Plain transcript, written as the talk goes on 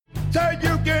Say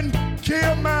you can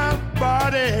kill my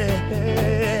body,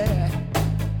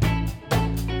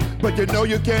 but you know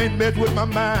you can't mess with my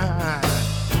mind.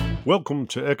 Welcome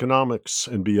to Economics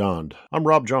and Beyond. I'm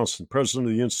Rob Johnson, president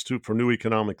of the Institute for New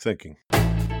Economic Thinking.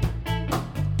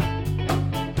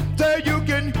 Say you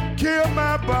can kill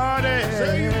my body,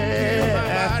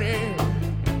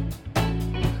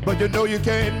 but you know you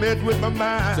can't mess with my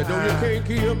mind. Say no, you can't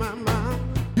kill my mind.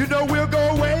 You know we'll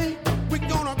go away. We're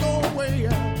gonna go away.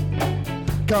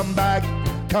 Come back,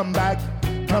 come back,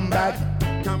 come back,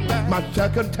 Come back. my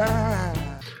second time.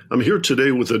 I'm here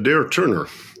today with Adair Turner,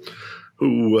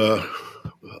 who,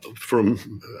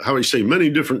 from how I say, many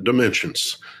different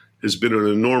dimensions, has been an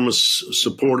enormous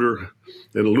supporter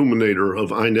and illuminator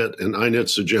of INET and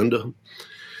INET's agenda.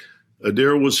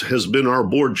 Adair has been our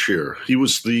board chair. He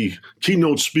was the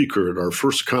keynote speaker at our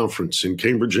first conference in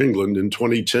Cambridge, England in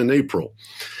 2010 April.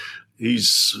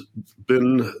 He's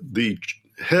been the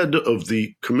head of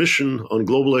the Commission on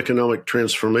Global Economic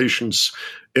Transformation's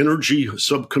Energy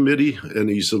Subcommittee,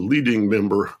 and he's a leading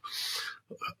member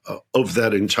of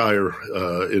that entire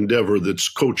endeavor that's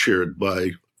co-chaired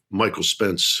by Michael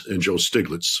Spence and Joe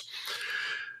Stiglitz.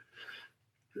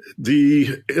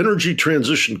 The Energy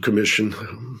Transition Commission,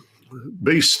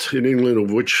 based in England,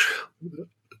 of which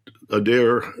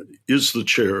Adair is the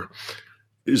chair,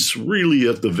 is really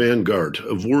at the vanguard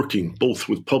of working both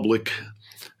with public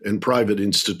and private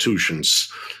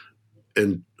institutions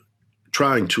and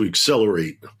trying to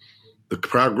accelerate the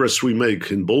progress we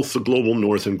make in both the global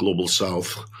north and global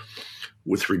south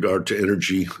with regard to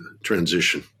energy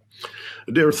transition.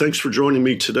 Adair, thanks for joining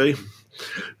me today.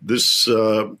 This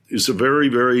is a very,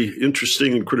 very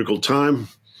interesting and critical time.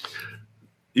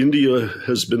 India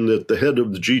has been at the head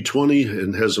of the G20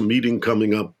 and has a meeting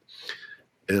coming up.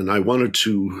 And I wanted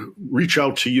to reach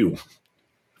out to you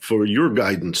for your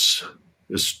guidance.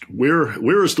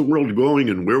 Where is the world going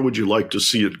and where would you like to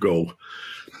see it go,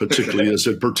 particularly as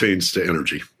it pertains to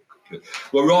energy?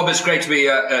 Well, Rob, it's great to be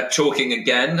talking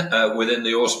again within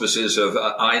the auspices of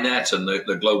INET and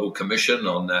the Global Commission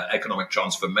on Economic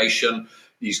Transformation,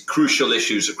 these crucial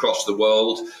issues across the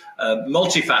world,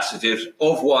 multifaceted,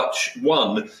 of which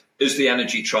one is the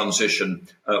energy transition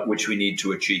which we need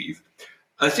to achieve.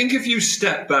 I think if you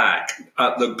step back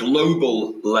at the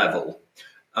global level,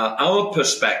 our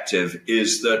perspective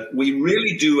is that we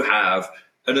really do have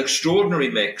an extraordinary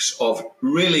mix of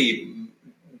really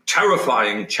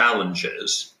terrifying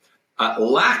challenges,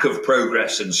 lack of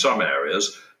progress in some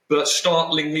areas, but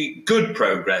startlingly good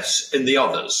progress in the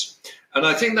others. And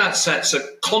I think that sets a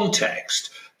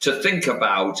context to think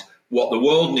about what the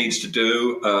world needs to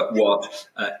do, what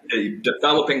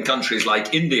developing countries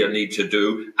like India need to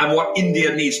do, and what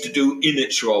India needs to do in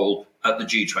its role at the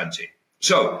G20.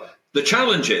 So the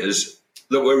challenge is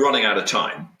that we're running out of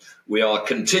time. We are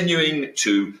continuing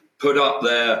to put up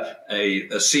there a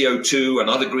CO2 and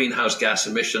other greenhouse gas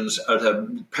emissions at a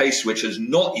pace which is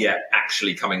not yet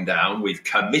actually coming down. We've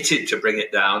committed to bring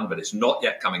it down, but it's not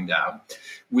yet coming down.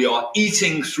 We are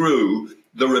eating through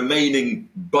the remaining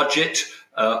budget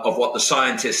of what the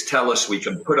scientists tell us we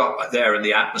can put up there in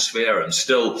the atmosphere and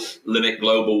still limit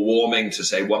global warming to,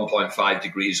 say, 1.5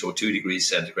 degrees or 2 degrees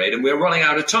centigrade. And we're running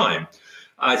out of time.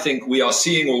 I think we are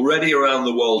seeing already around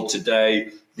the world today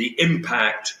the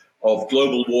impact of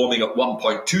global warming at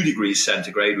 1.2 degrees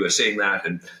centigrade. We're seeing that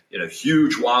in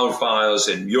huge wildfires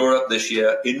in Europe this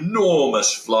year,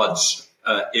 enormous floods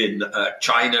in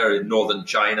China, in northern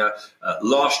China.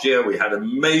 Last year, we had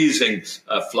amazing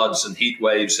floods and heat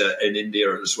waves in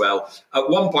India as well. At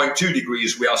 1.2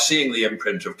 degrees, we are seeing the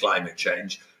imprint of climate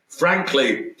change.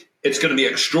 Frankly, it's going to be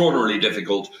extraordinarily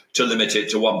difficult to limit it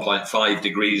to 1.5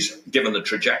 degrees, given the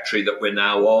trajectory that we're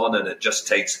now on, and it just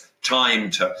takes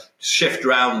time to shift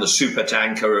around the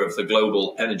supertanker of the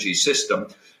global energy system.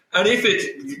 And if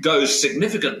it goes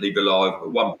significantly below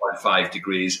 1.5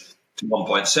 degrees to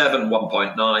 1.7,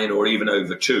 1.9, or even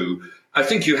over 2, I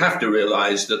think you have to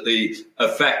realize that the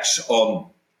effects on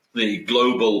the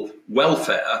global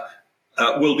welfare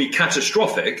will be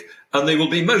catastrophic, and they will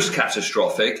be most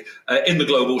catastrophic in the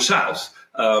global south,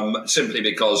 simply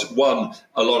because, one,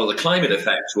 a lot of the climate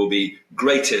effects will be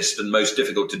greatest and most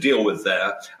difficult to deal with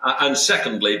there, and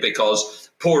secondly,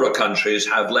 because poorer countries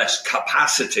have less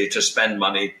capacity to spend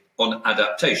money on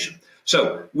adaptation.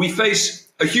 So we face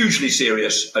a hugely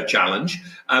serious challenge,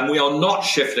 and we are not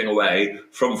shifting away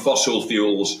from fossil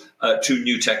fuels to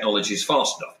new technologies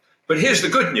fast enough. But here's the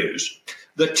good news.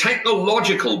 The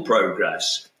technological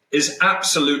progress is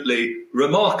absolutely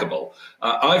remarkable.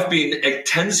 I've been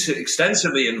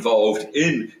extensively involved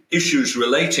in issues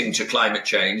relating to climate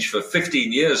change for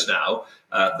 15 years now.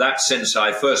 That's since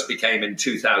I first became, in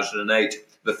 2008,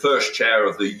 the first chair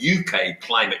of the UK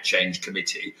Climate Change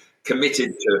Committee,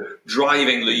 committed to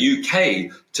driving the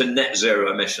UK to net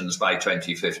zero emissions by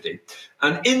 2050.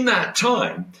 And in that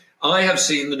time, I have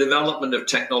seen the development of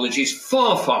technologies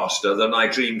far faster than I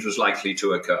dreamed was likely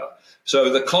to occur.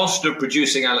 So the cost of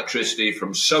producing electricity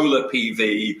from solar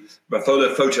PV,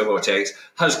 photovoltaics,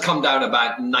 has come down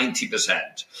about 90%.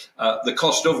 The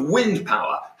cost of wind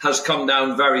power has come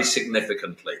down very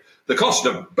significantly. The cost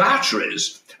of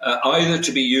batteries, either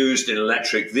to be used in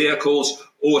electric vehicles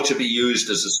or to be used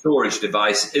as a storage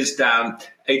device, is down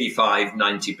 85,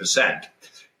 90%.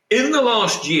 In the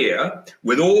last year,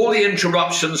 with all the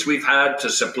interruptions we've had to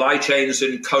supply chains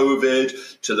in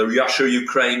COVID, to the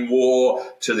Russia-Ukraine war,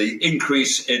 to the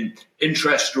increase in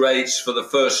interest rates for the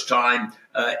first time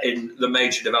in the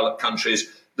major developed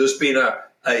countries, there's been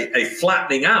a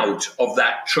flattening out of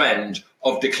that trend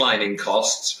of declining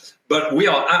costs. But we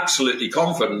are absolutely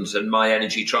confident in my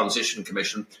Energy Transition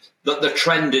Commission that the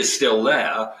trend is still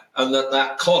there, and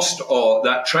that cost, or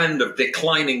that trend of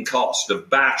declining cost of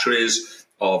batteries,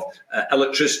 of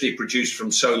electricity produced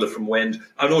from solar, from wind,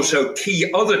 and also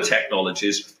key other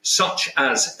technologies such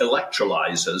as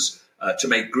electrolyzers to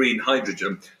make green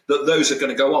hydrogen, that those are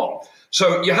going to go on.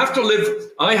 So you have to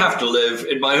live, I have to live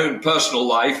in my own personal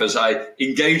life as I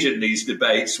engage in these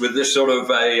debates with this sort of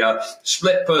a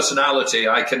split personality.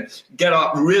 I can get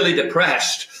up really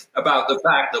depressed about the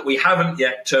fact that we haven't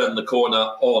yet turned the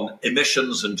corner on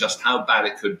emissions and just how bad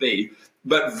it could be,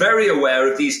 but very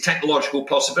aware of these technological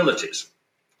possibilities.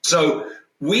 So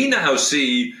we now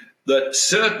see that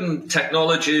certain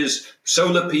technologies,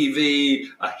 solar PV,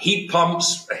 heat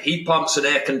pumps and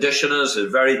air conditioners, a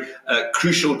very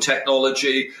crucial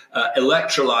technology,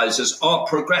 electrolyzers, are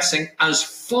progressing as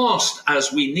fast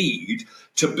as we need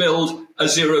to build a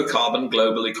zero carbon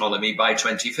global economy by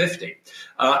 2050.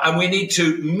 And we need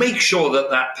to make sure that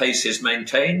that pace is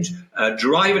maintained,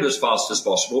 drive it as fast as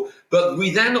possible. But we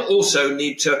then also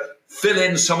need to fill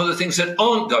in some of the things that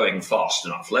aren't going fast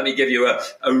enough. Let me give you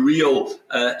a real,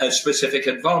 specific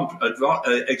example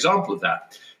of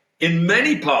that. In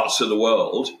many parts of the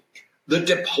world, the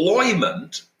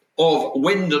deployment of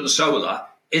wind and solar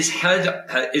is held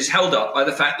up by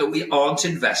the fact that we aren't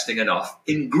investing enough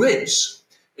in grids,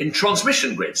 in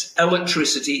transmission grids,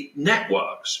 electricity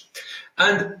networks.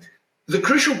 And the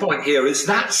crucial point here is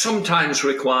that sometimes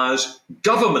requires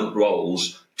government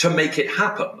roles to make it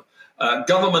happen.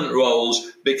 Government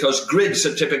roles, because grids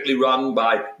are typically run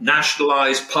by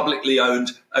nationalized, publicly owned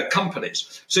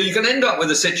companies. So you can end up with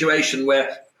a situation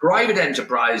where private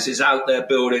enterprise is out there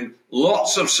building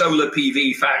lots of solar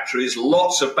PV factories,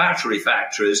 lots of battery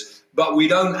factories, but we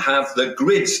don't have the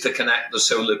grids to connect the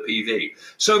solar PV.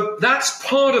 So that's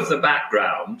part of the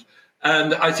background.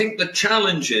 And I think the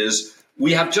challenge is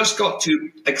we have just got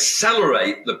to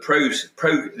accelerate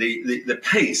the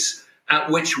pace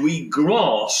at which we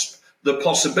grasp the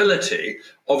possibility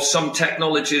of some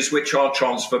technologies which are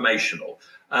transformational.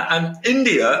 And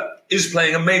India is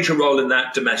playing a major role in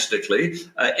that domestically.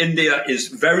 India is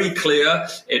very clear.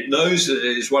 It knows that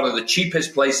it is one of the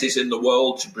cheapest places in the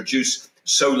world to produce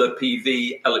solar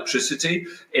PV electricity.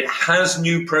 It has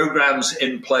new programs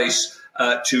in place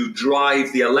to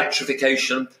drive the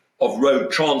electrification of road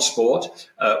transport,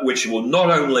 which will not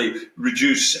only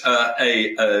reduce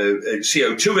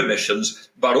CO2 emissions,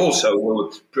 but also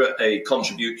will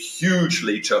contribute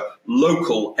hugely to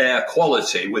local air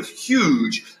quality, with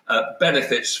huge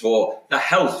benefits for the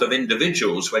health of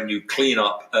individuals when you clean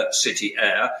up city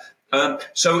air.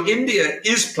 So India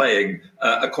is playing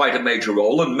quite a major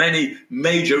role, and many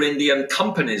major Indian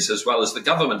companies, as well as the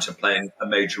government, are playing a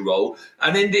major role.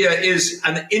 And India is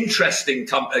an interesting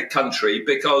country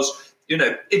because, you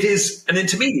know, it is an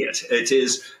intermediate. It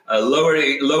is a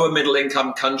lower middle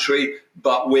income country,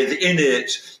 but within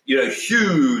it, you know,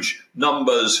 huge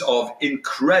numbers of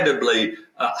incredibly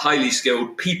highly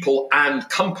skilled people and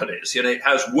companies. You know, it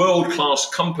has world-class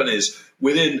companies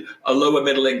within a lower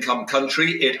middle income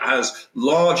country. It has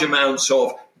large amounts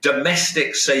of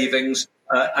domestic savings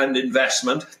and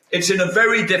investment. It's in a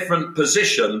very different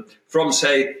position from,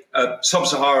 say,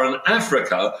 sub-Saharan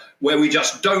Africa, where we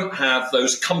just don't have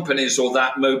those companies or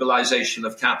that mobilization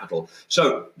of capital.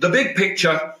 So the big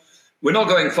picture, we're not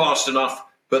going fast enough,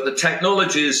 but the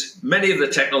technologies, many of the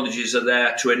technologies are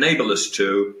there to enable us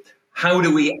to. How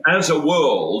do we, as a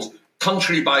world,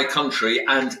 country by country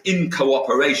and in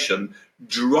cooperation,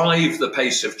 drive the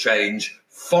pace of change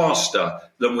faster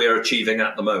than we're achieving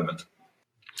at the moment?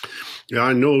 Yeah,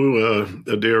 I know,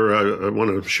 Adair, I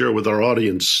want to share with our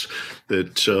audience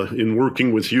that in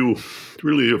working with you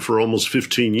really for almost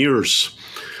 15 years,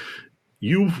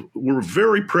 you were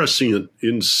very prescient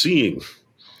in seeing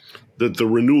that the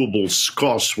renewables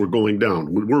costs were going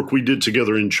down. Work we did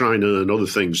together in China and other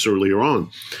things earlier on.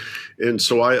 And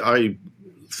so I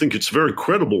think it's very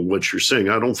credible what you're saying.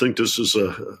 I don't think this is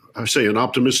an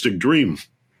optimistic dream.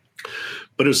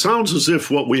 But it sounds as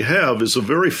if what we have is a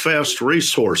very fast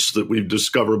racehorse that we've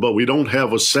discovered, but we don't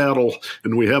have a saddle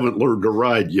and we haven't learned to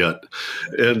ride yet.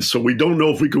 And so we don't know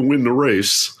if we can win the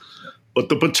race, but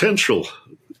the potential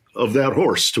of that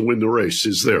horse to win the race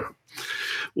is there.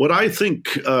 What I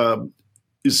think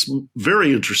is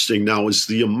very interesting now is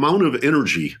the amount of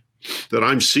energy that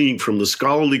I'm seeing from the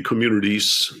scholarly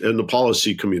communities and the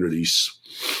policy communities,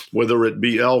 whether it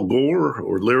be Al Gore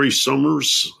or Larry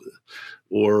Summers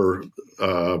or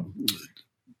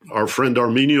our friend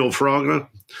Arminio Fraga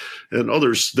and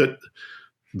others, that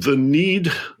the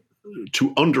need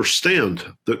to understand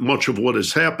that much of what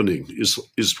is happening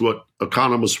is what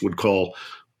economists would call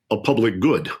a public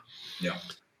good. Yeah.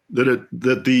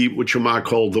 That what you might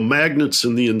call the magnets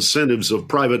and the incentives of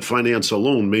private finance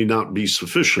alone may not be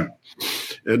sufficient.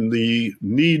 And the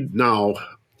need now,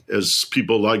 as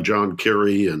people like John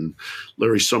Kerry and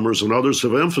Larry Summers and others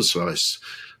have emphasized,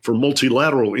 for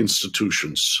multilateral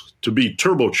institutions to be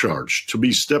turbocharged, to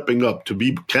be stepping up, to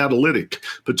be catalytic,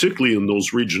 particularly in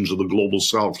those regions of the global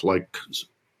south like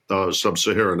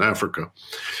sub-Saharan Africa.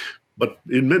 But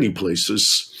in many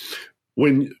places,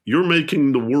 when you're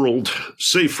making the world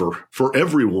safer for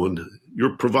everyone,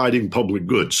 you're providing public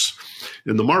goods.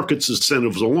 And the market's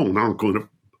incentives alone aren't going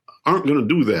to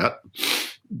do that.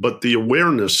 But the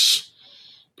awareness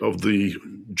of the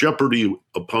jeopardy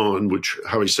upon which,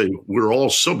 how I say, we're all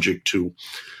subject to,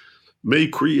 may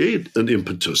create an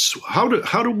impetus. How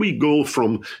do we go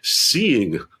from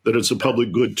seeing that it's a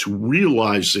public good to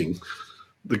realizing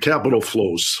the capital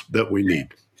flows that we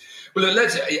need? Well,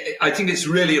 I think it's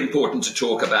really important to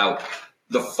talk about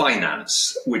the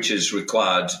finance which is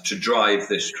required to drive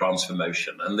this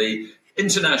transformation. And the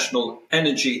International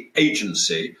Energy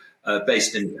Agency,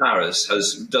 based in Paris,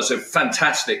 does a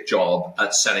fantastic job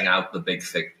at setting out the big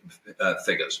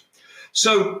figures.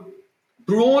 So,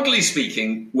 broadly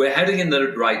speaking, we're heading in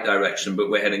the right direction, but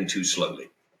we're heading too slowly.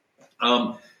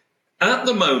 At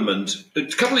the moment, a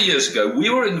couple of years ago, we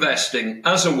were investing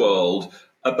as a world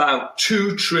about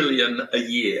 $2 trillion a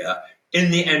year in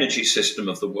the energy system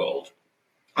of the world.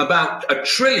 About $1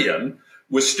 trillion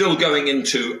was still going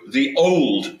into the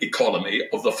old economy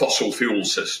of the fossil fuel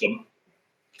system: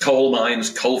 coal mines,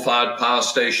 coal-fired power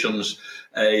stations,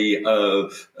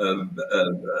 oil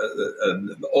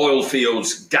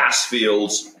fields,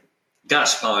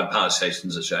 gas-fired power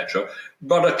stations, etc.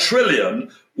 But $1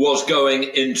 trillion was going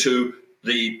into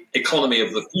the economy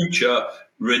of the future: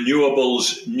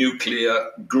 renewables,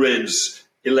 nuclear, grids,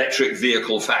 electric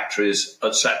vehicle factories,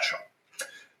 etc.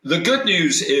 The good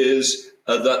news is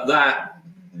that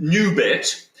new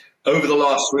bit over the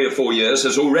last 3 or 4 years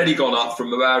has already gone up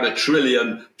from about $1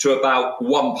 trillion to about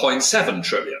 $1.7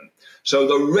 trillion. So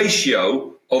the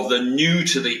ratio of the new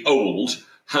to the old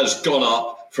has gone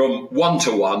up from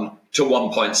 1:1 to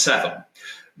 1.7.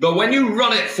 But when you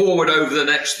run it forward over the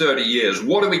next 30 years,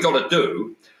 what have we got to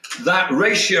do? That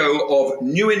ratio of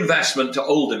new investment to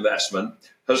old investment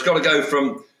has got to go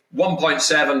from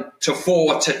 1.7 to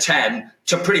 4 to 10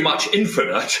 to pretty much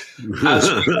infinite as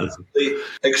we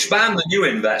expand the new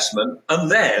investment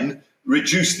and then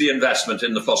reduce the investment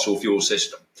in the fossil fuel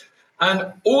system.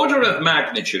 And order of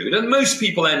magnitude, and most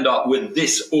people end up with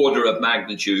this order of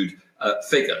magnitude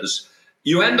figures,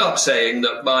 you end up saying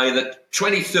that by the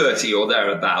 2030 or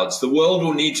thereabouts, the world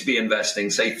will need to be investing,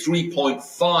 say,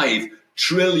 $3.5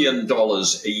 trillion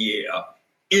a year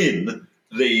in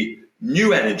the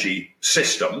new energy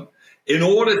system in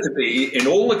order to be, in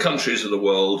all the countries of the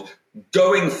world,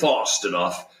 going fast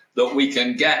enough that we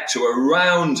can get to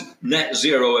around net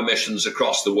zero emissions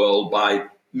across the world by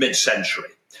mid-century.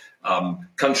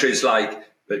 Countries like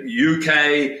the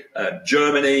UK,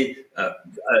 Germany,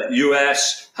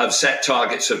 US have set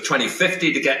targets of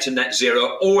 2050 to get to net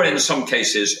zero, or in some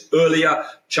cases earlier.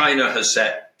 China has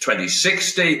set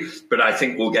 2060, but I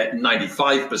think we'll get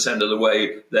 95% of the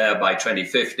way there by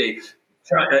 2050.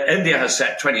 India has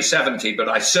set 2070, but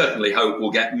I certainly hope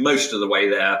we'll get most of the way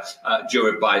there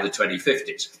by the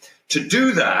 2050s. To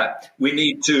do that, we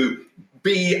need to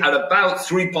be at about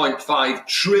 $3.5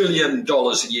 trillion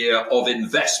a year of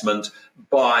investment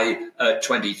by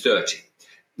 2030.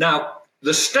 Now,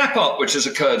 the step up which has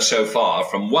occurred so far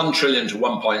from 1 trillion to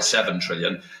 1.7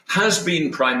 trillion has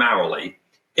been primarily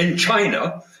in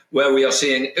China, where we are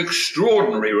seeing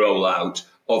extraordinary rollout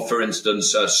of, for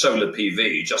instance, solar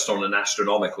PV, just on an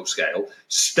astronomical scale,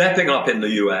 stepping up in the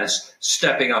US,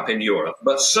 stepping up in Europe,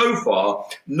 but so far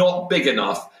not big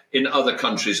enough in other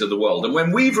countries of the world. And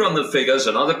when we've run the figures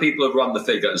and other people have run the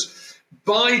figures,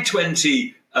 by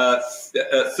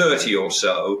 2030 or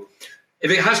so,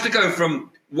 if it has to go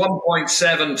from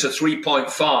 1.7 to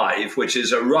 3.5, which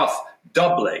is a rough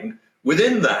doubling,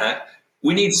 within that,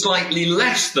 we need slightly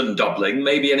less than doubling,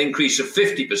 maybe an increase of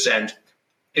 50%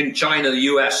 in China, the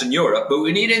US, and Europe, but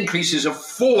we need increases of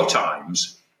 4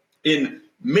 times in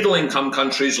middle-income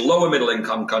countries, lower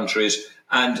middle-income countries,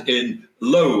 and in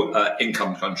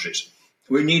low-income countries.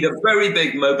 We need a very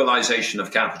big mobilization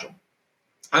of capital.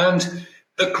 And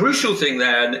the crucial thing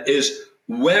then is,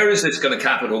 where is this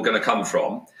capital going to come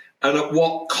from, and at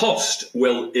what cost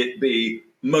will it be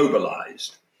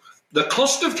mobilized? The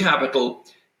cost of capital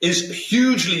is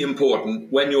hugely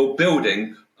important when you're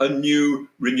building a new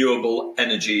renewable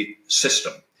energy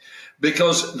system.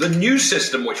 Because the new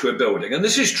system which we're building, and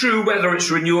this is true whether it's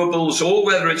renewables or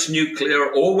whether it's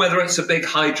nuclear or whether it's a big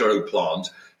hydro plant,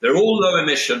 they're all low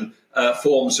emission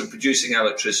forms of producing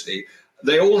electricity.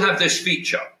 They all have this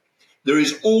feature. There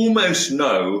is almost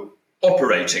no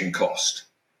operating cost.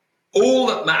 All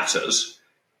that matters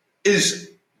is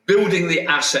building the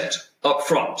asset up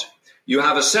front. You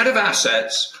have a set of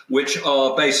assets which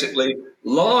are basically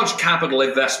large capital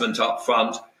investment up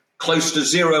front, close to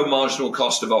zero marginal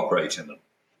cost of operating them.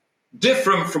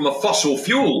 Different from a fossil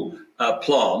fuel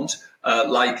plant,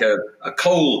 like a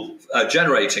coal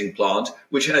generating plant,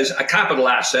 which has a capital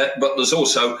asset, but there's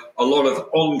also a lot of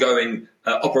ongoing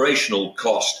operational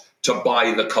cost to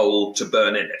buy the coal to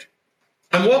burn in it.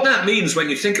 And what that means when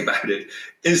you think about it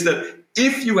is that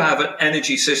if you have an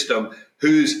energy system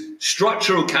whose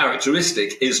structural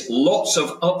characteristic is lots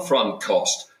of upfront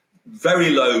cost, very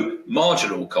low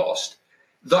marginal cost,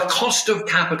 the cost of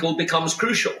capital becomes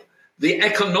crucial. The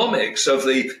economics of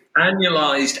the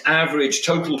annualized average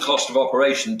total cost of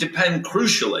operation depend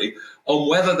crucially on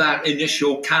whether that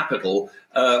initial capital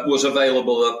was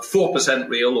available at 4%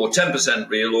 real or 10%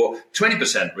 real or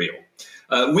 20% real.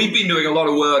 We've been doing a lot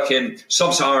of work in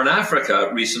sub-Saharan Africa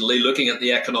recently, looking at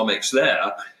the economics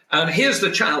there. And here's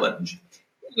the challenge.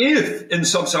 If in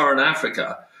sub-Saharan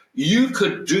Africa you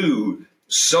could do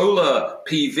solar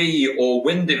PV or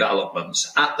wind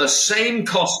developments at the same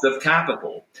cost of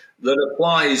capital that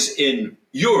applies in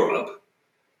Europe,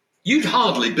 you'd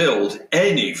hardly build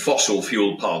any fossil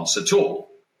fuel plants at all.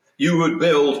 You would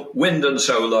build wind and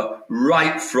solar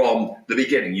right from the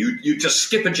beginning. You just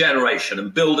skip a generation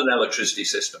and build an electricity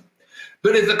system.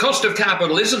 But if the cost of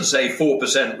capital isn't, say,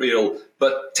 4% real,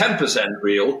 but 10%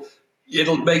 real,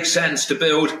 it'll make sense to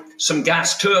build some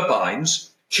gas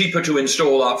turbines, cheaper to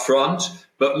install up front,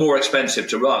 but more expensive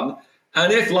to run.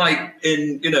 And if, like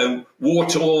in,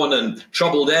 war-torn and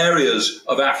troubled areas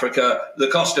of Africa, the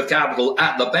cost of capital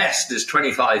at the best is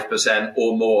 25%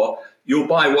 or more, you'll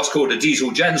buy what's called a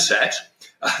diesel genset,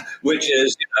 which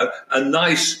is a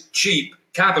nice, cheap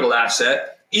capital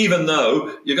asset, even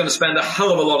though you're going to spend a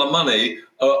hell of a lot of money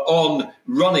on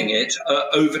running it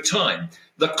over time.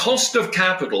 The cost of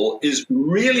capital is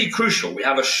really crucial. We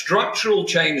have a structural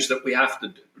change that we have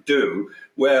to do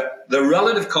where the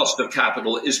relative cost of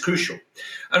capital is crucial.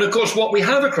 And of course, what we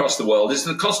have across the world is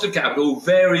the cost of capital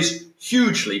varies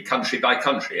hugely country by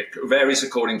country. It varies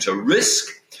according to risk.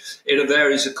 It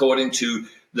varies according to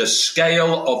the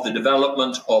scale of the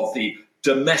development of the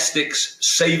domestic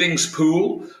savings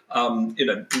pool.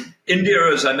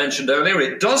 India, as I mentioned earlier,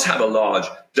 it does have a large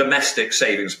domestic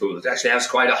savings pool. It actually has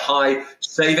quite a high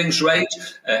savings rate.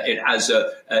 It has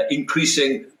an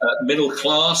increasing middle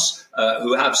class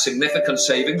who have significant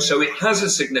savings. So it has a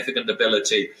significant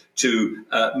ability to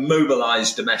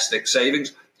mobilize domestic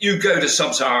savings. You go to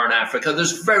sub-Saharan Africa,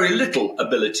 there's very little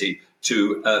ability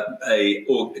to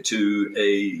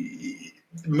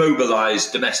mobilize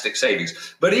domestic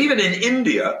savings. But even in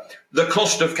India, the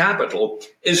cost of capital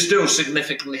is still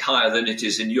significantly higher than it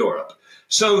is in Europe.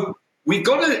 So we've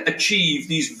got to achieve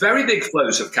these very big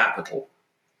flows of capital,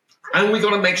 and we've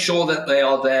got to make sure that they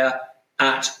are there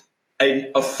at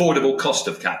an affordable cost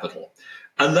of capital.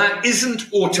 And that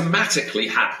isn't automatically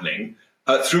happening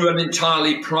through an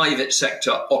entirely private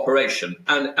sector operation,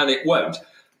 and it won't.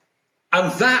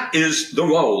 And that is the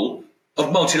role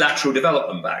of multilateral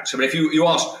development banks. I mean, if you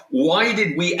ask, why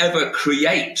did we ever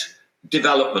create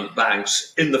development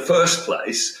banks in the first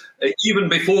place, even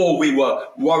before we were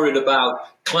worried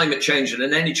about climate change and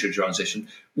an energy transition,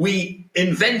 we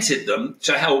invented them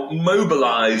to help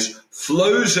mobilize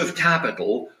flows of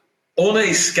capital on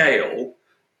a scale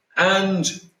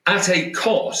and at a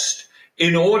cost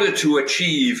in order to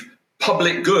achieve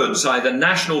public goods, either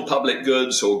national public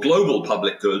goods or global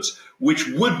public goods, which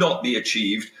would not be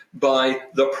achieved by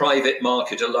the private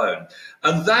market alone.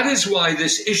 And that is why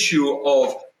this issue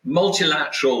of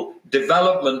multilateral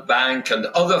development bank and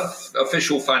other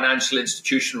official financial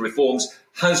institution reforms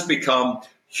has become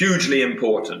hugely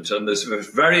important. And there's a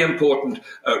very important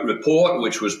report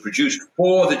which was produced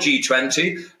for the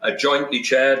G20, jointly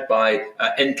chaired by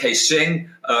N.K. Singh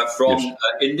from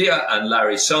India and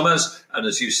Larry Summers. And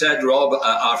as you said, Rob,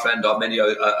 our friend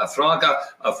Arminio Fraga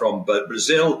from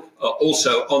Brazil,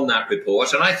 also on that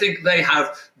report. And I think they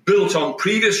have built on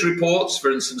previous reports,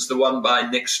 for instance, the one by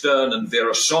Nick Stern and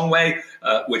Vera Songwe,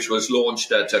 which was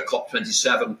launched at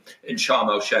COP27 in Sharm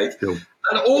el-Sheikh. Sure.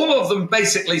 And all of them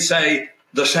basically say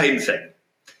the same thing.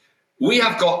 We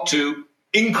have got to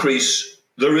increase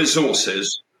the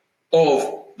resources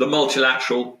of the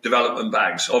multilateral development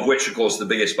banks, of which, of course, the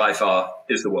biggest by far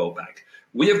is the World Bank.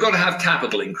 We have got to have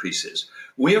capital increases.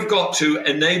 We have got to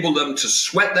enable them to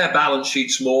sweat their balance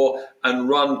sheets more and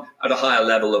run at a higher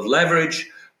level of leverage.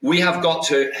 We have got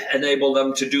to enable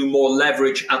them to do more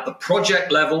leverage at the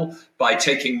project level by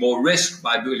taking more risk,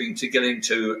 by being willing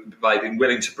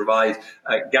to provide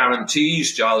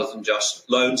guarantees rather than just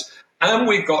loans. And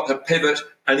we've got to pivot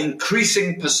an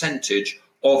increasing percentage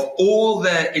of all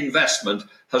their investment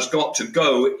has got to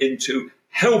go into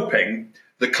helping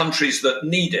the countries that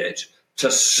need it to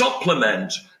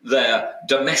supplement their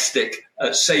domestic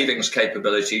savings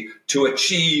capability to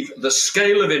achieve the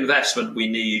scale of investment we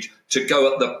need to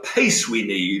go at the pace we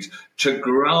need to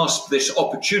grasp this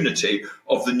opportunity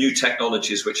of the new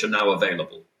technologies which are now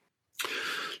available.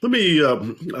 Let me,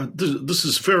 this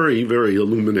is very, very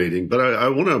illuminating, but I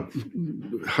want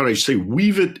to,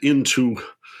 weave it into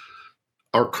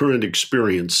our current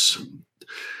experience.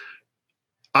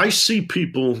 I see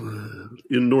people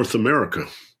in North America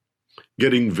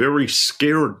getting very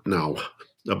scared now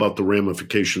about the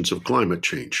ramifications of climate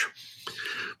change.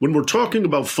 When we're talking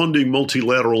about funding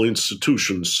multilateral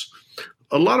institutions,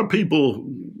 a lot of people,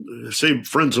 say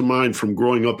friends of mine from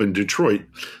growing up in Detroit,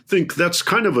 think that's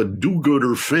kind of a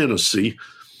do-gooder fantasy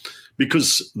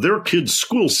because their kid's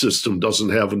school system doesn't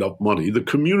have enough money. The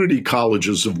community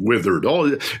colleges have withered.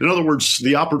 In other words,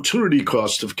 the opportunity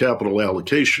cost of capital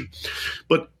allocation.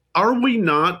 But are we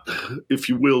not, if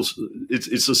you will,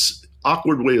 it's a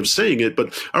awkward way of saying it,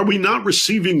 but are we not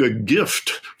receiving a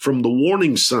gift from the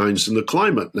warning signs in the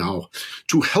climate now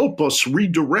to help us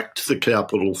redirect the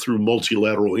capital through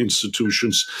multilateral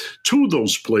institutions to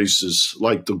those places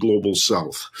like the Global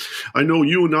South? I know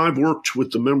you and I have worked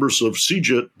with the members of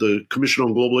CEGIT, the Commission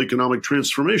on Global Economic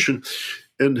Transformation,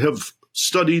 and have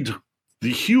studied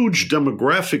the huge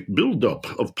demographic buildup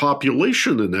of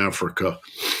population in Africa,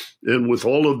 and with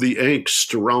all of the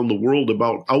angst around the world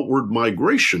about outward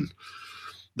migration.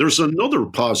 There's another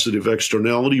positive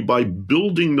externality by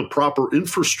building the proper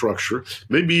infrastructure,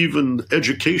 maybe even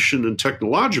education and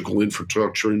technological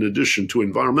infrastructure in addition to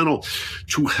environmental,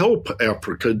 to help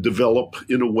Africa develop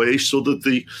in a way so that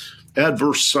the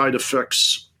adverse side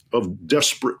effects of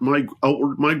desperate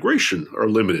outward migration are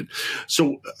limited.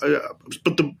 So,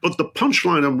 but the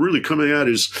punchline I'm really coming at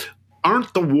is,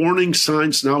 aren't the warning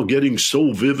signs now getting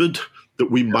so vivid that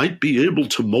we might be able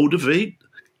to motivate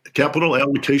capital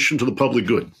allocation to the public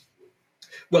good?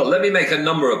 Well, let me make a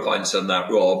number of points on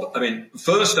that, Rob. I mean,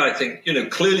 first, I think,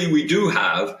 clearly we do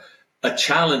have a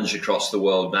challenge across the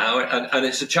world now, and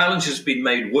it's a challenge that's been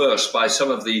made worse by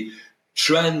some of the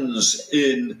trends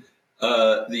in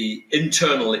the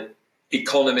internal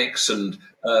economics and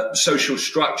social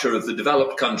structure of the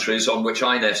developed countries on which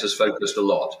INET has focused a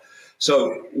lot.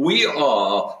 So we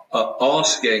are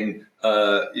asking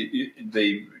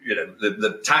the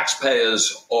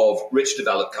taxpayers of rich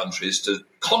developed countries to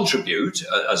contribute,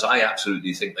 as I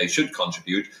absolutely think they should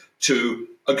contribute, to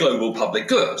a global public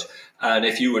good. And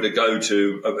if you were to go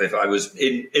to, if I was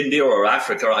in India or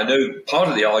Africa, I know part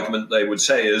of the argument they would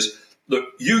say is, look,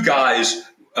 you guys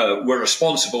were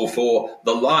responsible for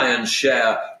the lion's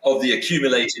share of the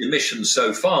accumulated emissions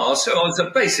so far. So on the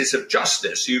basis of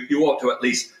justice, you ought to at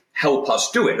least help us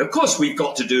do it. Of course, we've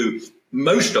got to do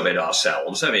most of it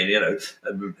ourselves. I mean,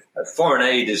 foreign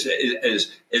aid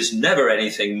is never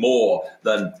anything more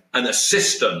than an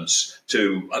assistance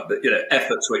to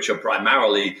efforts which are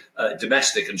primarily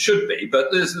domestic and should be.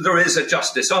 But there is a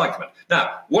justice argument.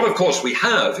 Now, what of course we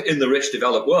have in the rich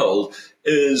developed world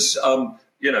is a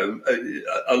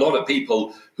lot of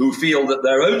people who feel that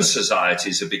their own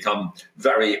societies have become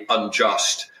very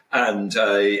unjust and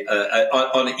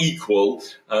unequal,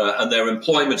 and their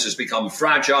employment has become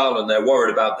fragile, and they're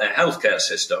worried about their healthcare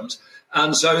systems.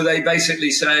 And so they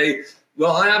basically say,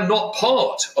 well, I am not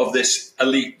part of this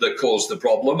elite that caused the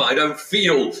problem. I don't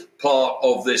feel part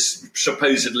of this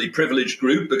supposedly privileged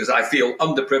group because I feel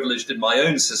underprivileged in my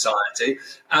own society.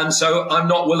 And so I'm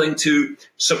not willing to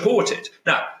support it.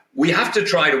 Now, we have to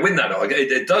try to win that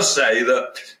argument. It does say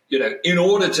that, in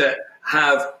order to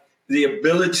have the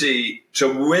ability to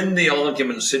win the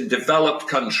arguments in developed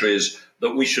countries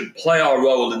that we should play our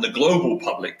role in the global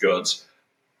public goods,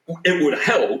 it would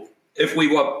help if we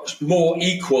were more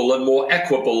equal and more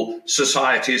equitable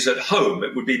societies at home.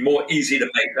 It would be more easy to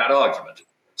make that argument.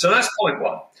 So that's point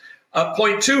one.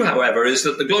 Point two, however, is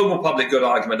that the global public good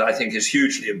argument, I think, is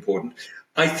hugely important.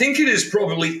 I think it is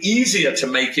probably easier to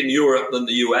make in Europe than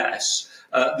the US.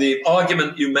 The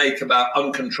argument you make about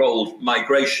uncontrolled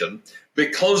migration,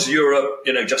 because Europe,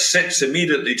 just sits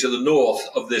immediately to the north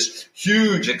of this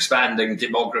huge expanding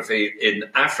demography in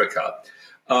Africa,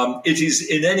 it is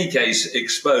in any case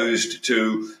exposed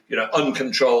to,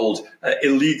 uncontrolled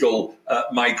illegal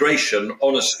migration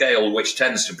on a scale which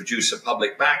tends to produce a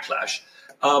public backlash.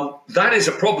 That is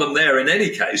a problem there in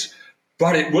any case,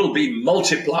 but it will be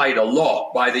multiplied a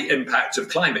lot by the impact of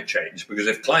climate change, because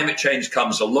if climate change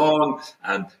comes along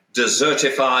and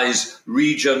desertifies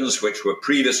regions which were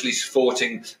previously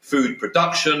supporting food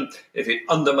production, if it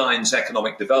undermines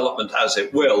economic development, as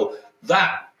it will,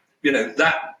 that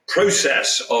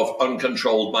process of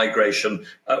uncontrolled migration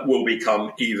will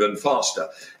become even faster.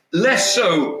 Less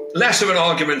of an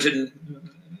argument in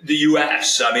the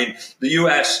US. I mean, the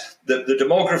US, the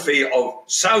demography of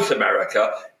South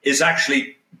America is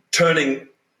actually turning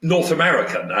North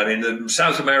American. I mean,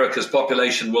 South America's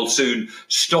population will soon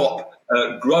stop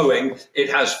growing. It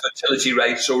has fertility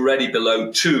rates already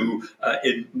below 2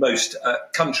 in most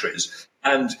countries.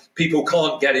 And people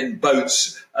can't get in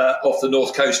boats off the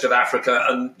north coast of Africa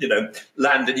and,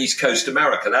 land in East Coast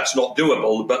America. That's not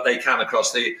doable, but they can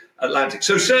across the Atlantic.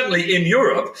 So certainly in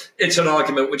Europe, it's an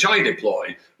argument which I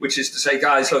deploy, which is to say,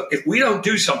 guys, look, if we don't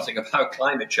do something about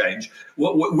climate change,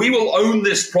 we will own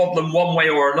this problem one way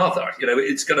or another.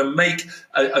 It's going to make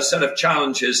a set of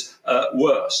challenges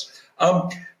worse.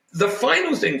 The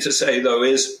final thing to say, though,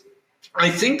 is I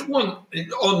think on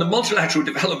the multilateral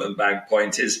development bank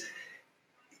point is,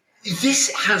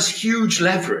 this has huge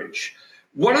leverage.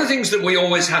 One of the things that we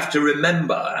always have to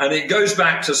remember, and it goes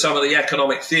back to some of the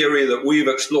economic theory that we've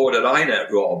explored at INET,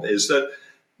 Rob, is that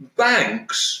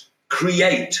banks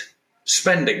create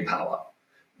spending power.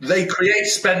 They create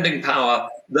spending power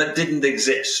that didn't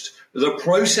exist. The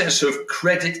process of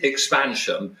credit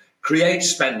expansion creates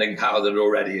spending power that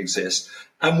already exists.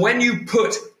 And when you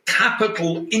put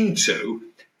capital into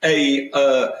a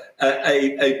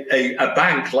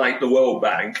bank like the World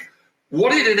Bank,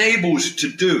 what it enables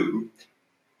to do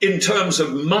in terms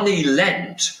of money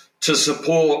lent to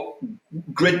support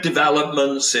grid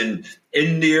developments in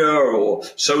India or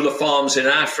solar farms in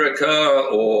Africa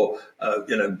or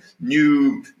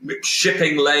new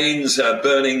shipping lanes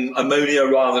burning ammonia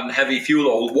rather than heavy fuel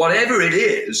oil, whatever it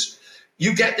is,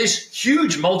 you get this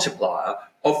huge multiplier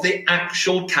of the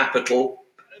actual capital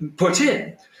put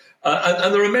in.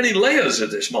 And there are many layers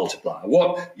of this multiplier.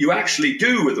 What you actually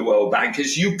do with the World Bank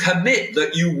is you commit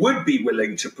that you would be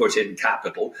willing to put in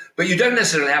capital, but you don't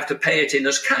necessarily have to pay it in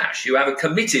as cash. You have a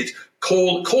committed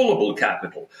callable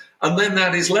capital, and then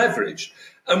that is leveraged.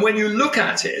 And when you look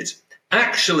at it,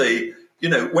 actually,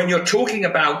 when you're talking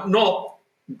about not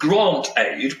grant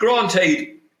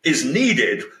aid is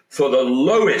needed for the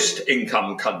lowest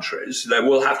income countries. There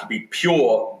will have to be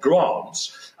pure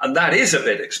grants, and that is a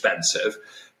bit expensive.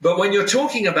 But when you're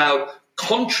talking about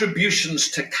contributions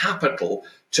to capital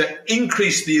to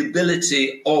increase the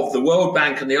ability of the World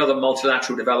Bank and the other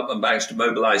multilateral development banks to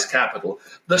mobilize capital,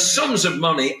 the sums of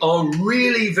money are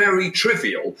really very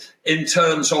trivial in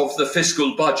terms of the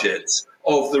fiscal budgets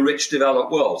of the rich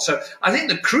developed world. So I think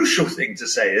the crucial thing to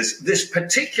say is this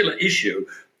particular issue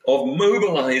of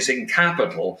mobilizing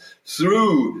capital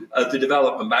through the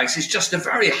development banks is just a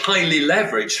very highly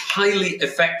leveraged, highly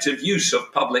effective use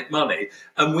of public money.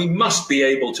 And we must be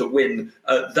able to win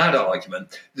that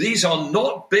argument. These are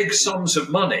not big sums of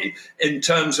money in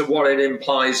terms of what it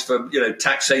implies for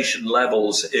taxation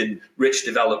levels in rich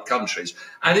developed countries.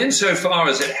 And insofar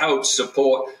as it helps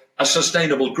support a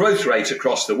sustainable growth rate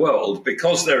across the world,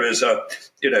 because there is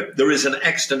an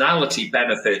externality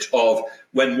benefit of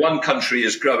when one country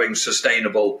is growing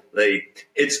sustainably,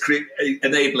 it's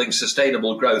enabling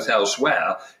sustainable growth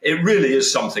elsewhere. It really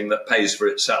is something that pays for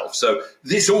itself. So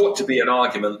this ought to be an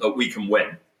argument that we can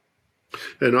win.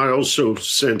 And I also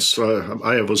sense,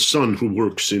 I have a son who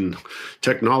works in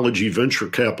technology, venture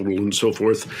capital, and so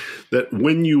forth, that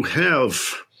when you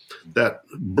have that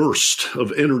burst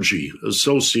of energy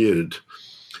associated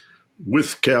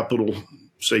with capital,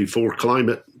 say for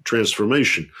climate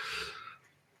transformation,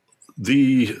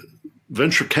 the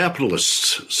venture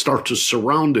capitalists start to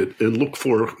surround it and look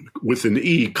for, with an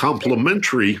E,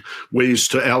 complementary ways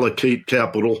to allocate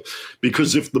capital.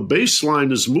 Because if the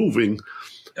baseline is moving,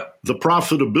 the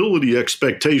profitability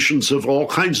expectations of all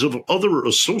kinds of other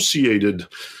associated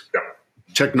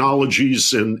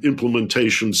technologies and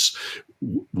implementations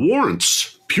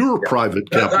warrants pure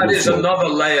private capital. That is another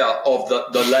layer of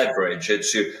the leverage.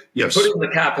 It's you put in the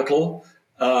capital,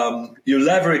 you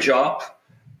leverage up,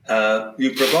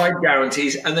 you provide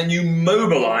guarantees, and then you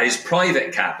mobilize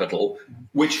private capital,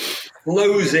 which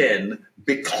flows in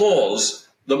because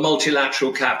the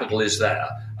multilateral capital is there.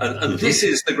 And this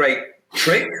is the great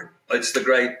trick. It's the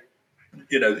great,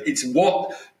 it's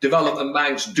what development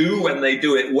banks do when they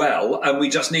do it well, and we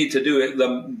just need to do it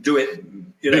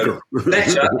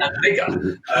better and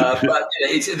bigger. But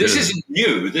this isn't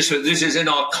new. This is in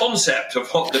our concept of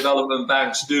what development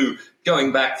banks do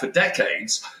going back for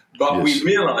decades. But we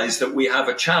realize that we have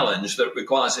a challenge that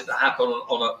requires it to happen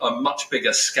on a much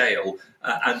bigger scale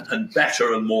and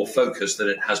better and more focused than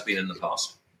it has been in the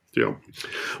past. Yeah.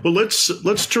 Well,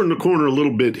 let's turn the corner a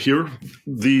little bit here.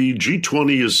 The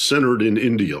G20 is centered in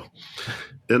India.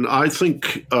 And I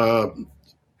think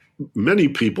many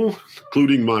people,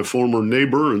 including my former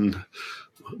neighbor and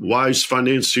wise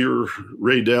financier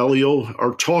Ray Dalio,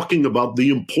 are talking about the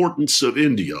importance of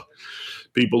India.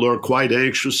 People are quite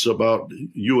anxious about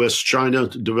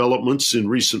U.S.-China developments in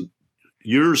recent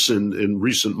years and in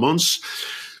recent months.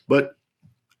 But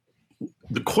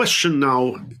the question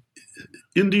now,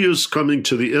 India is coming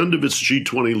to the end of its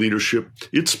G20 leadership.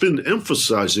 It's been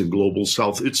emphasizing Global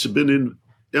South. It's been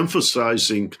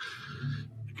emphasizing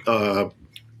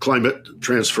climate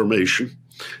transformation.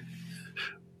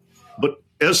 But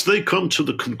as they come to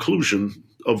the conclusion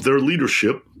of their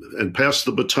leadership and pass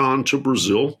the baton to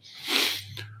Brazil,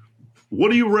 what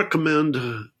do you recommend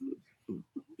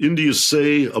India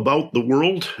say about the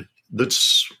world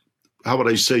that's, how would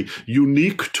I say,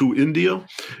 unique to India?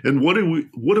 And what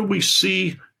do we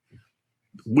see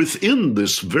within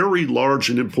this very large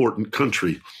and important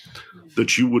country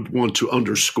that you would want to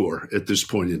underscore at this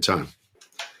point in time?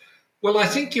 Well, I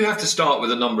think you have to start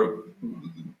with a number of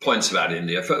points about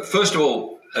India. First of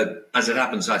all, as it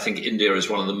happens, I think India is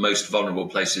one of the most vulnerable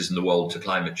places in the world to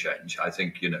climate change. I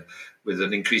think, with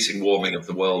an increasing warming of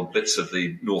the world, bits of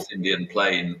the North Indian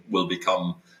plain will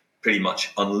become pretty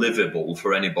much unlivable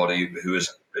for anybody who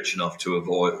is rich enough to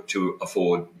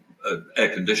afford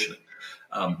air conditioning.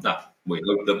 Now, we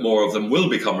hope that more of them will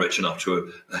become rich enough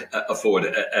to afford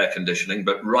air conditioning,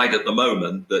 but right at the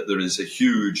moment that there is a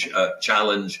huge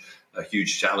challenge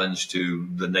to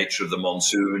the nature of the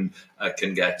monsoon,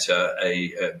 can get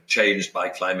changed by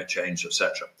climate change,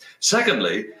 etc.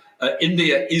 Secondly,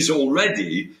 India is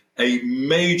already a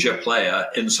major player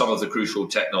in some of the crucial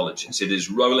technologies. It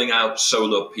is rolling out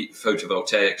solar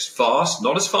photovoltaics fast,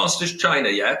 not as fast as China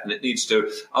yet, and it needs to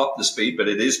up the speed, but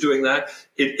it is doing that.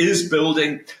 It is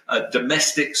building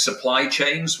domestic supply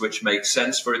chains, which makes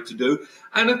sense for it to do.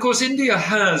 And of course, India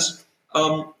has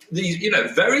these,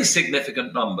 very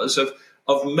significant numbers of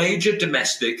major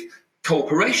domestic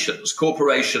corporations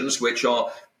which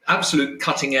are absolute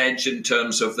cutting edge in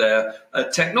terms of their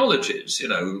technologies.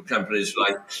 Companies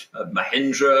like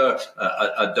Mahindra,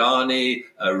 Adani,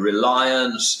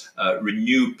 Reliance,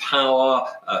 Renew Power,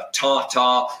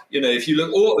 Tata. If you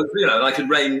look, I could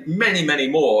name many, many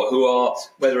more who are,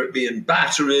 whether it be in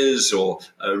batteries or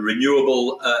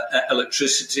renewable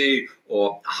electricity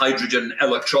or hydrogen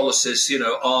electrolysis,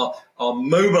 are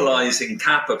mobilizing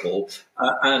capital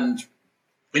and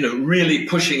really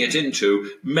pushing it into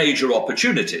major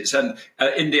opportunities. And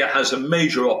India has a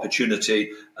major opportunity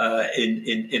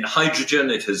in hydrogen.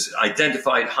 It has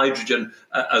identified hydrogen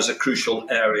as a crucial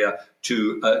area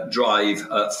to drive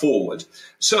forward.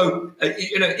 So,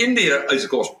 India is, of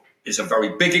course, is a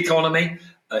very big economy.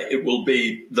 It will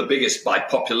be the biggest by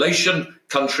population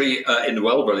country in the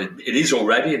world. Well, it is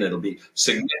already, and it'll be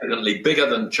significantly bigger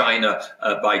than China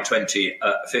by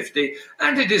 2050.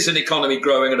 And it is an economy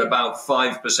growing at about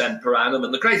 5% per annum.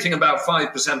 And the great thing about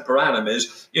 5% per annum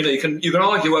is, you can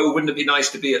argue, oh, wouldn't it be nice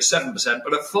to be at 7%?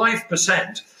 But at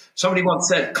 5%, somebody once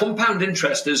said, compound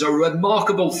interest is a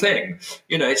remarkable thing.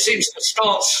 It seems to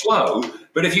start slow,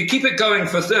 but if you keep it going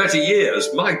for 30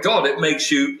 years, my God, it makes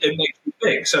you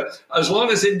big. So as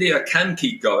long as India can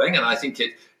keep going, and I think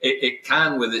it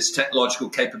can with its technological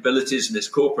capabilities and its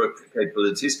corporate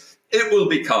capabilities, it will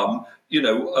become,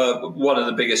 one of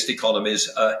the biggest economies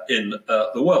in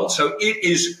the world. So it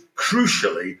is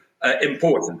crucially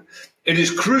important. It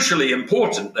is crucially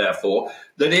important, therefore,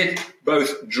 that it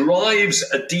both drives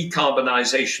a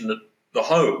decarbonization the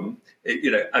home,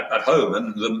 at home.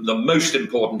 And the most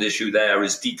important issue there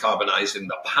is decarbonising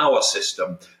the power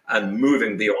system and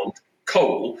moving beyond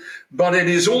coal. But it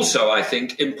is also, I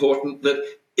think, important that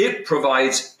it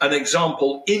provides an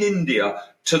example in India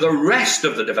to the rest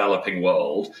of the developing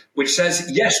world, which says,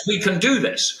 yes, we can do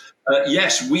this.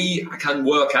 Yes, we can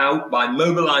work out by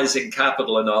mobilizing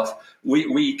capital enough.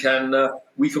 We can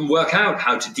work out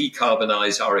how to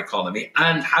decarbonize our economy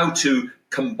and how to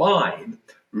combine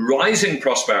rising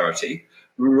prosperity,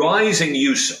 rising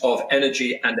use of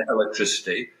energy and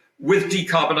electricity with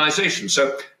decarbonization.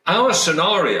 So our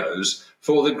scenarios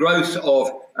for the growth of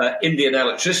Indian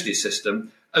electricity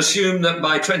system assume that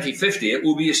by 2050 it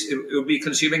will be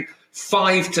consuming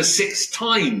 5 to 6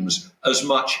 times as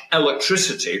much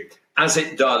electricity as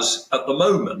it does at the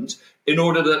moment, in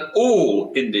order that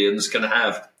all Indians can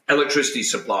have electricity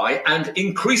supply and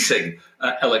increasing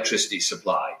electricity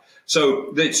supply.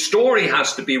 So the story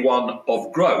has to be one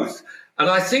of growth. And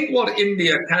I think what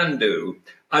India can do,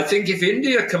 I think if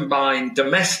India combined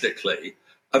domestically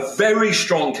a very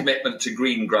strong commitment to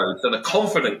green growth and a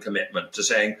confident commitment to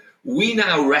saying, we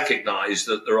now recognize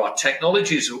that there are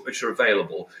technologies which are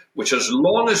available, which as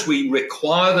long as we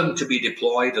require them to be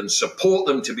deployed and support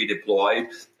them to be deployed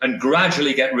and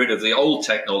gradually get rid of the old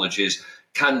technologies,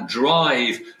 can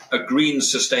drive a green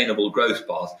sustainable growth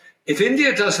path. If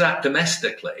India does that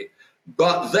domestically,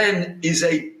 but then is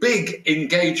a big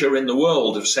engager in the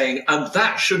world of saying, and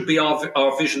that should be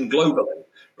our vision globally,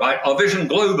 right? Our vision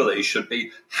globally should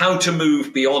be how to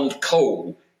move beyond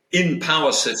coal in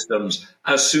power systems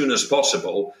as soon as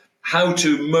possible, how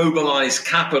to mobilize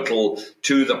capital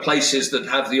to the places that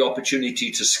have the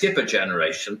opportunity to skip a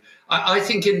generation. I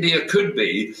think India could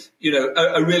be,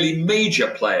 a really major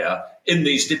player in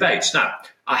these debates. Now,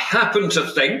 I happen to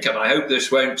think, and I hope this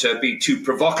won't be too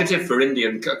provocative for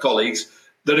Indian colleagues,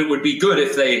 that it would be good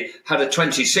if they had a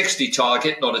 2060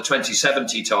 target, not a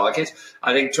 2070 target.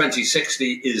 I think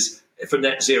 2060 is, for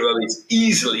net zero, is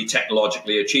easily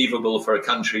technologically achievable for a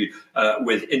country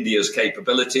with India's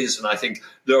capabilities. And I think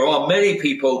there are many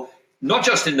people, not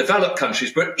just in developed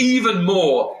countries, but even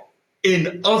more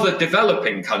in other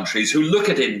developing countries, who look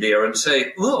at India and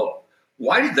say, oh,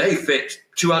 why did they fit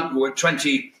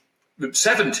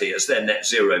 2070 as their net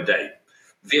zero date?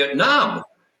 Vietnam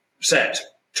set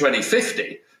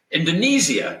 2050.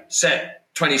 Indonesia set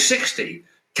 2060.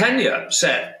 Kenya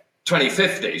set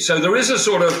 2050. So there is a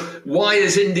sort of, why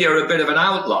is India a bit of an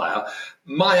outlier?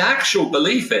 My actual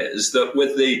belief is that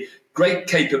with the great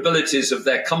capabilities of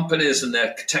their companies and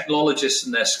their technologists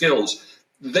and their skills,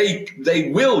 they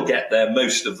will get there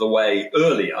most of the way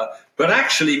earlier, but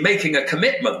actually making a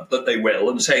commitment that they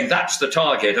will and saying that's the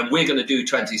target and we're going to do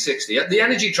 2060. At the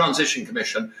Energy Transition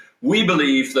Commission, we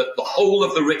believe that the whole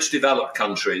of the rich developed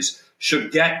countries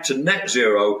should get to net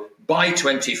zero by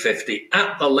 2050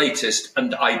 at the latest,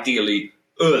 and ideally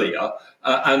earlier,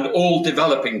 and all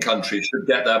developing countries should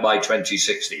get there by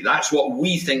 2060. That's what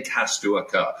we think has to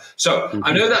occur. So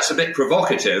I know that's a bit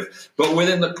provocative, but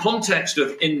within the context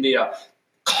of India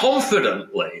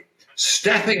confidently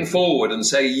stepping forward and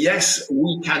say, yes,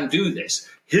 we can do this.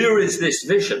 Here is this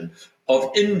vision of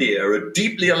India, a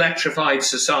deeply electrified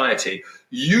society,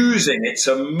 using its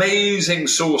amazing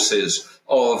sources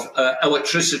of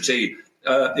electricity,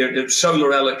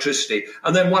 solar electricity.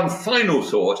 And then one final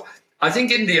thought. I think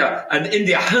India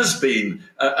has been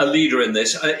a leader in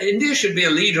this. India should be a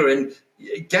leader in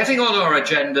getting on our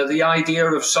agenda the idea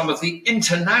of some of the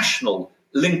international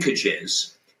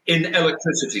linkages in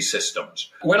electricity systems.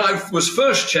 When I was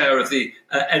first chair of the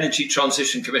Energy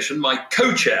Transition Commission, my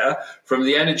co-chair from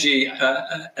the Energy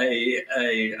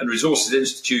and Resources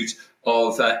Institute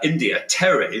of India,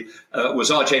 Terry,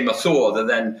 was R.J. Mathur, the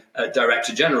then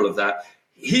Director General of that.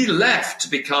 He left to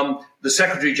become the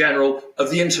Secretary General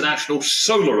of the International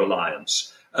Solar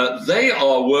Alliance. They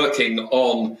are working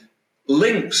on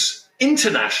links,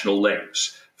 international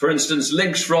links, for instance,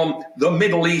 links from the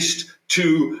Middle East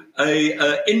to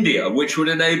India, which would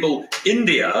enable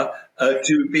India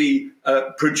to be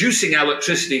producing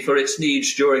electricity for its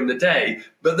needs during the day,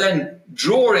 but then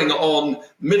drawing on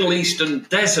Middle Eastern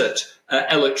desert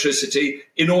electricity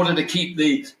in order to keep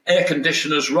the air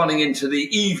conditioners running into the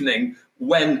evening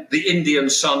when the Indian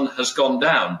sun has gone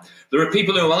down. There are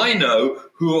people who I know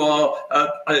who are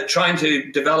trying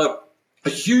to develop a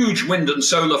huge wind and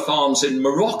solar farms in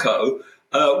Morocco,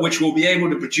 which will be able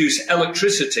to produce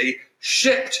electricity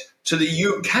shipped to the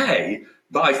UK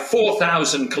by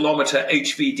 4,000 kilometre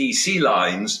HVDC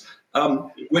lines,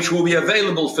 which will be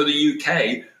available for the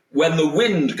UK when the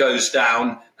wind goes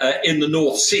down in the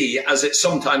North Sea, as it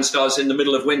sometimes does in the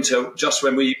middle of winter, just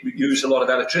when we use a lot of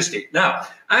electricity. Now,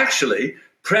 actually,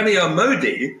 Premier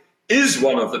Modi is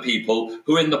one of the people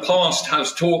who in the past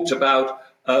has talked about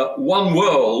one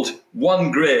world,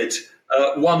 one grid,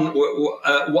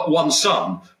 one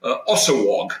sun,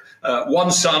 Osawog,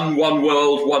 one sun, one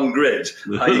world, one grid,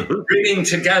 bringing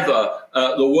together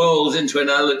the world into an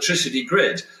electricity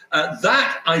grid.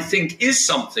 That, I think, is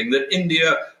something that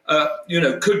India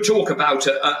could talk about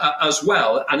as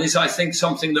well, and is, I think,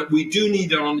 something that we do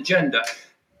need on the agenda.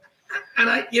 And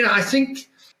I think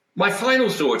my final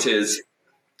thought is,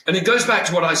 and it goes back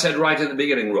to what I said right at the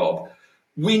beginning, Rob,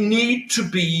 we need to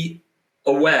be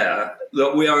aware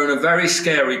that we are in a very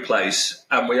scary place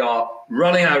and we are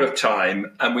running out of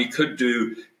time and we could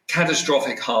do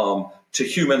catastrophic harm to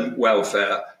human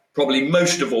welfare, probably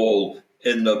most of all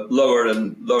in the lower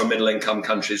and lower middle income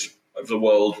countries of the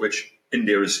world, which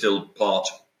India is still part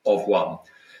of one.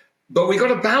 But we've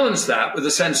got to balance that with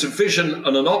a sense of vision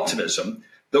and an optimism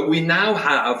that we now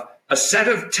have a set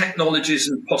of technologies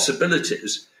and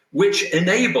possibilities which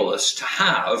enable us to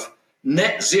have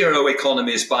net zero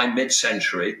economies by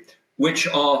mid-century, which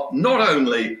are not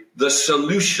only the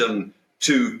solution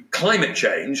to climate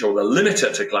change or the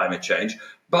limiter to climate change,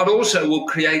 but also will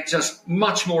create just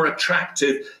much more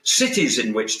attractive cities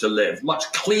in which to live, much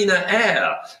cleaner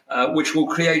air, which will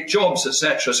create jobs,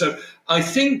 etc. So I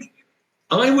think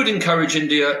I would encourage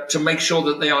India to make sure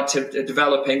that they are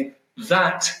developing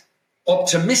that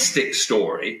optimistic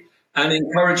story and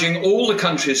encouraging all the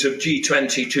countries of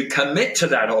G20 to commit to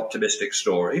that optimistic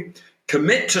story,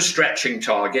 commit to stretching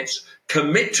targets,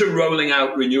 commit to rolling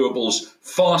out renewables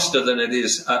faster than it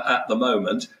is at the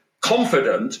moment,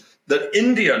 confident that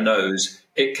India knows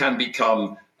it can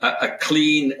become a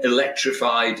clean,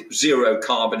 electrified, zero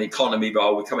carbon economy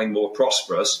by becoming more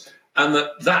prosperous, and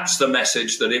that's the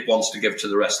message that it wants to give to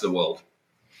the rest of the world.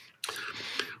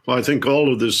 Well, I think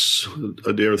all of this,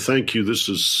 Adair, thank you. This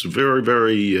is very,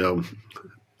 very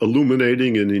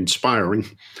illuminating and inspiring.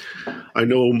 I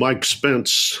know Mike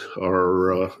Spence,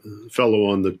 our fellow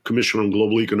on the Commission on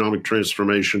Global Economic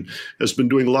Transformation, has been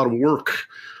doing a lot of work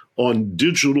on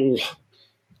digital,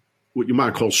 what you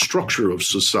might call structure of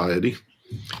society,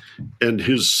 and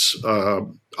his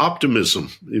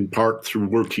optimism, in part through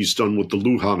work he's done with the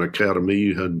Luhan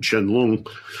Academy and Shenlong.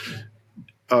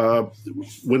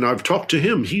 When I've talked to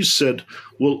him, he said,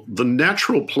 well, the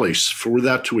natural place for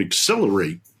that to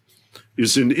accelerate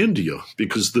is in India,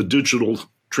 because the digital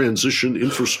transition,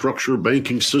 infrastructure,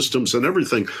 banking systems, and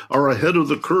everything are ahead of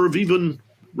the curve, even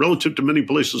relative to many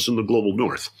places in the global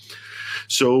north.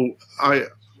 So I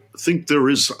think there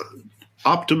is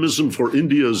optimism for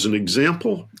India as an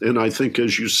example. And I think,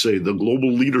 as you say, the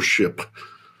global leadership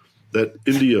that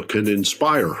India can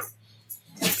inspire.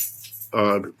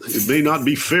 It may not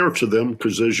be fair to them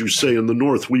because, as you say, in the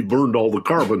north, we burned all the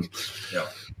carbon. Yeah.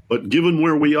 But given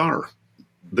where we are,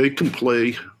 they can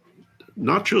play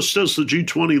not just as the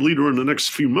G20 leader in the next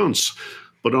few months,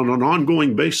 but on an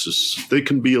ongoing basis. They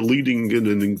can be a leading and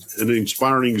an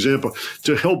inspiring example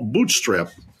to help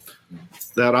bootstrap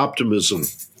that optimism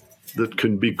that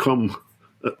can become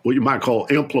what you might call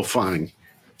amplifying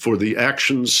for the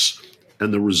actions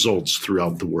and the results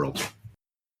throughout the world.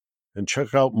 And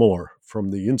check out more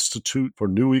from the Institute for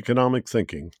New Economic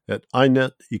Thinking at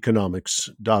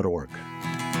ineteconomics.org.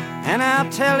 And I'll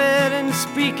tell it and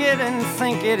speak it and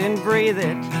think it and breathe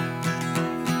it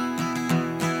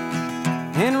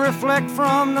and reflect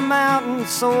from the mountains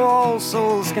so all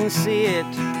souls can see it.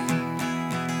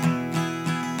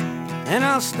 And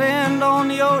I'll stand on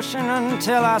the ocean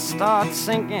until I start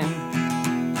sinking,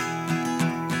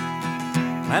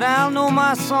 but I'll know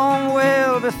my song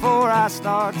well before I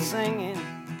start singing.